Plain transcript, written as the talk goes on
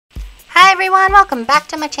everyone, welcome back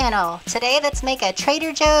to my channel. Today let's make a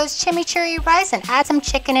Trader Joe's chimichurri rice and add some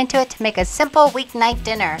chicken into it to make a simple weeknight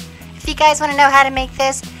dinner. If you guys want to know how to make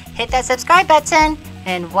this, hit that subscribe button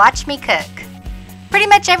and watch me cook. Pretty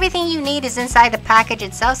much everything you need is inside the package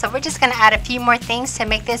itself, so we're just going to add a few more things to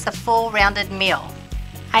make this a full rounded meal.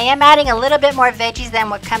 I am adding a little bit more veggies than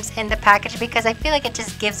what comes in the package because I feel like it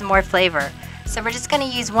just gives more flavor. So we're just going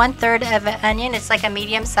to use 1/3 of an onion. It's like a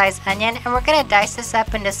medium-sized onion, and we're going to dice this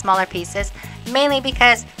up into smaller pieces, mainly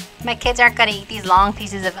because my kids aren't going to eat these long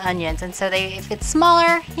pieces of onions, and so if it's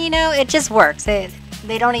smaller, you know, it just works. They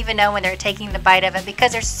don't even know when they're taking the bite of it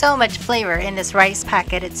because there's so much flavor in this rice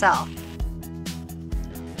packet itself.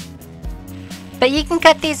 But you can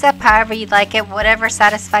cut these up however you like it, whatever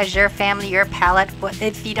satisfies your family, your palate.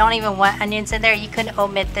 If you don't even want onions in there, you can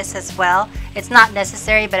omit this as well. It's not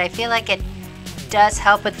necessary, but I feel like it does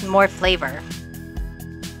help with more flavor.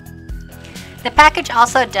 The package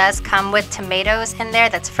also does come with tomatoes in there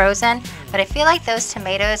that's frozen, but I feel like those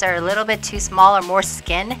tomatoes are a little bit too small or more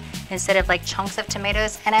skin instead of like chunks of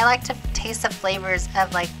tomatoes, and I like to taste the flavors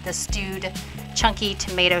of like the stewed chunky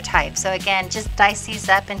tomato type. So again, just dice these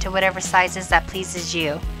up into whatever sizes that pleases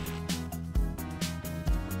you.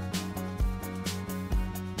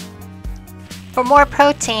 For more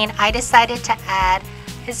protein, I decided to add,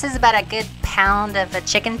 this is about a good pound of a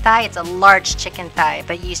chicken thigh. It's a large chicken thigh,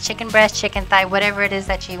 but use chicken breast, chicken thigh, whatever it is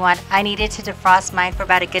that you want. I needed to defrost mine for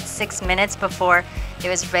about a good 6 minutes before it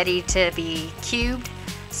was ready to be cubed.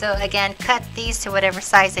 So again, cut these to whatever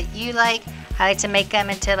size that you like. I like to make them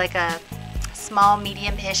into like a small,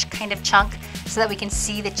 medium-ish kind of chunk so that we can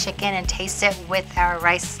see the chicken and taste it with our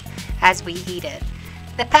rice as we eat it.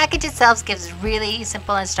 The package itself gives really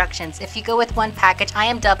simple instructions. If you go with one package, I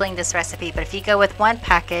am doubling this recipe, but if you go with one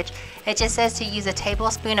package, it just says to use a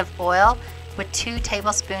tablespoon of oil with 2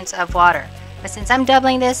 tablespoons of water. But since I'm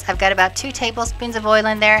doubling this, I've got about 2 tablespoons of oil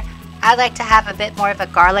in there. I like to have a bit more of a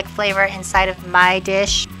garlic flavor inside of my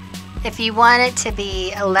dish. If you want it to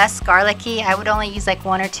be less garlicky, I would only use like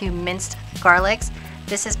 1 or 2 minced garlics.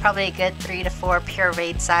 This is probably a good 3 to 4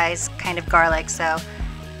 pureed size kind of garlic, so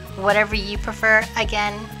whatever you prefer.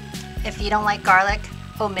 Again, if you don't like garlic,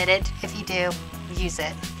 omit it. If you do, use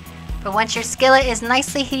it. But once your skillet is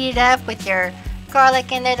nicely heated up with your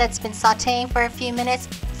garlic in there that's been sauteing for a few minutes,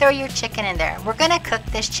 throw your chicken in there. We're gonna cook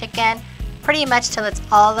this chicken pretty much till it's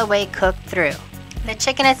all the way cooked through. The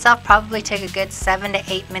chicken itself probably took a good 7 to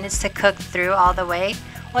 8 minutes to cook through all the way.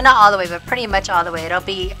 Well, not all the way, but pretty much all the way. It'll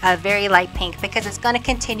be a very light pink because it's going to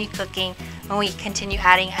continue cooking when we continue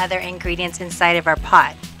adding other ingredients inside of our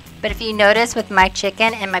pot. But if you notice with my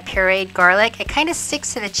chicken and my pureed garlic, it kind of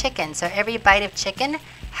sticks to the chicken, so every bite of chicken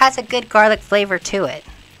has a good garlic flavor to it.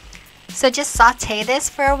 So just saute this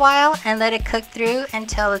for a while and let it cook through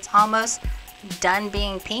until it's almost done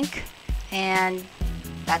being pink, and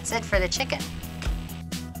that's it for the chicken.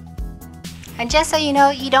 And just so you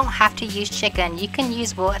know, you don't have to use chicken. You can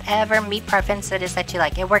use whatever meat preference it is that you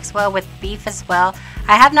like. It works well with beef as well.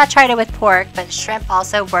 I have not tried it with pork, but shrimp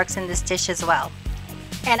also works in this dish as well.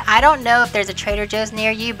 And I don't know if there's a Trader Joe's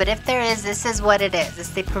near you, but if there is, this is what it is. It's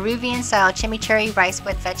the Peruvian style chimichurri rice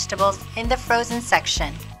with vegetables in the frozen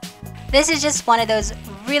section. This is just one of those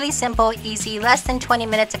really simple, easy, less than 20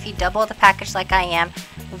 minutes if you double the package like I am,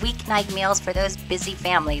 weeknight meals for those busy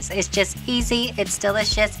families. It's just easy, it's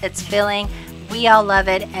delicious, it's filling, we all love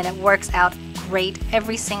it, and it works out great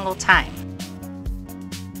every single time.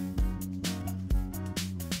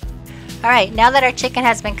 Alright, now that our chicken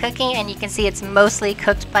has been cooking and you can see it's mostly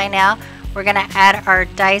cooked by now, we're going to add our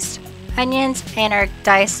diced onions and our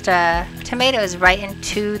diced tomatoes right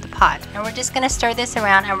into the pot. And we're just going to stir this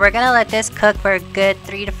around, and we're going to let this cook for a good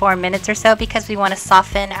 3 to 4 minutes or so because we want to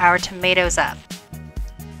soften our tomatoes up.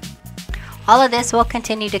 All of this will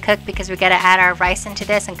continue to cook because we got to add our rice into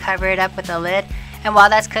this and cover it up with a lid. And while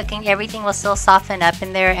that's cooking, everything will still soften up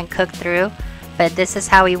in there and cook through. But this is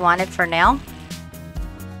how we want it for now.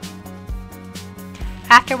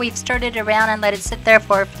 After we've stirred it around and let it sit there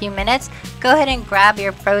for a few minutes, go ahead and grab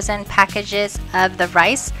your frozen packages of the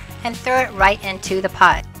rice and throw it right into the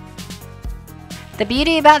pot. The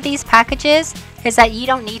beauty about these packages is that you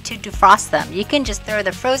don't need to defrost them. You can just throw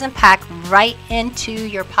the frozen pack right into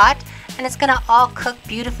your pot and it's gonna all cook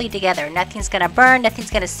beautifully together. Nothing's gonna burn,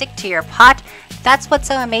 nothing's gonna stick to your pot. That's what's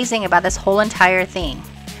so amazing about this whole entire thing.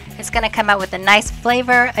 It's gonna come out with a nice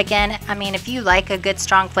flavor. Again, I mean, if you like a good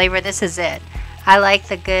strong flavor, this is it. I like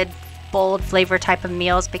the good bold flavor type of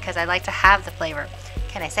meals because I like to have the flavor.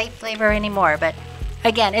 Can I say flavor anymore? But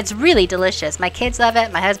again, it's really delicious. My kids love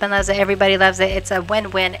it, my husband loves it, everybody loves it. It's a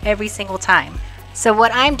win-win every single time. So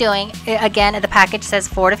what I'm doing, again, the package says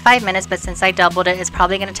 4 to 5 minutes, but since I doubled it, it's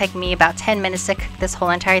probably going to take me about 10 minutes to cook this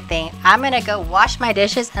whole entire thing. I'm going to go wash my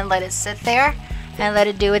dishes and let it sit there and let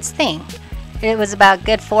it do its thing. It was about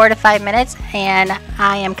good 4 to 5 minutes, and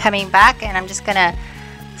I am coming back and I'm just going to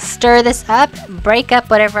stir this up, break up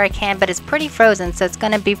whatever I can, but it's pretty frozen, so it's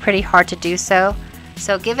going to be pretty hard to do so.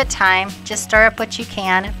 So give it time, just stir up what you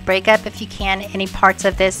can, break up if you can any parts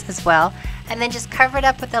of this as well, and then just cover it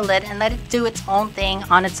up with a lid and let it do its own thing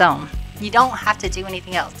on its own. You don't have to do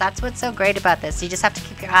anything else. That's what's so great about this. You just have to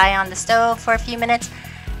keep your eye on the stove for a few minutes,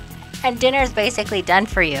 and dinner is basically done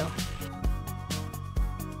for you.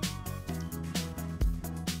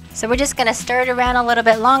 So we're just going to stir it around a little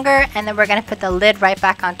bit longer, and then we're going to put the lid right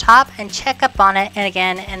back on top and check up on it, and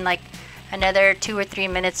again in like another 2 or 3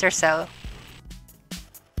 minutes or so.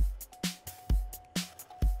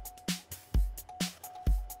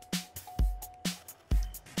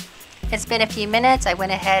 It's been a few minutes. I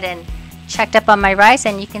went ahead and checked up on my rice,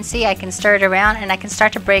 and you can see I can stir it around and I can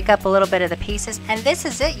start to break up a little bit of the pieces. And this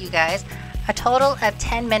is it, you guys. A total of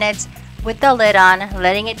 10 minutes with the lid on,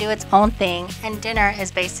 letting it do its own thing, and dinner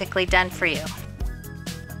is basically done for you.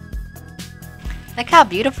 Look how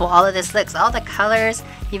beautiful all of this looks. All the colors.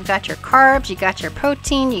 You've got your carbs, you got your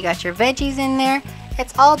protein, you got your veggies in there.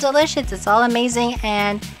 It's all delicious. It's all amazing,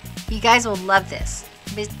 and you guys will love this.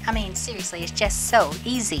 I mean, seriously, it's just so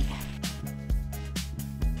easy.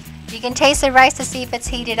 You can taste the rice to see if it's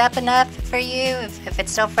heated up enough for you. If it's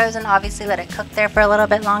still frozen, obviously let it cook there for a little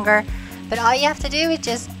bit longer. But all you have to do is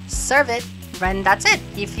just serve it, and that's it.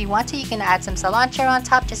 If you want to, you can add some cilantro on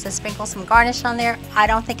top just to sprinkle some garnish on there. I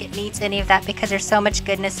don't think it needs any of that because there's so much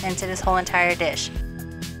goodness into this whole entire dish.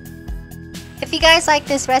 If you guys like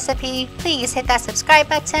this recipe, please hit that subscribe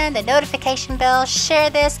button, the notification bell, share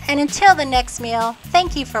this, and until the next meal,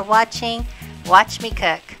 thank you for watching. Watch me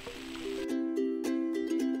cook.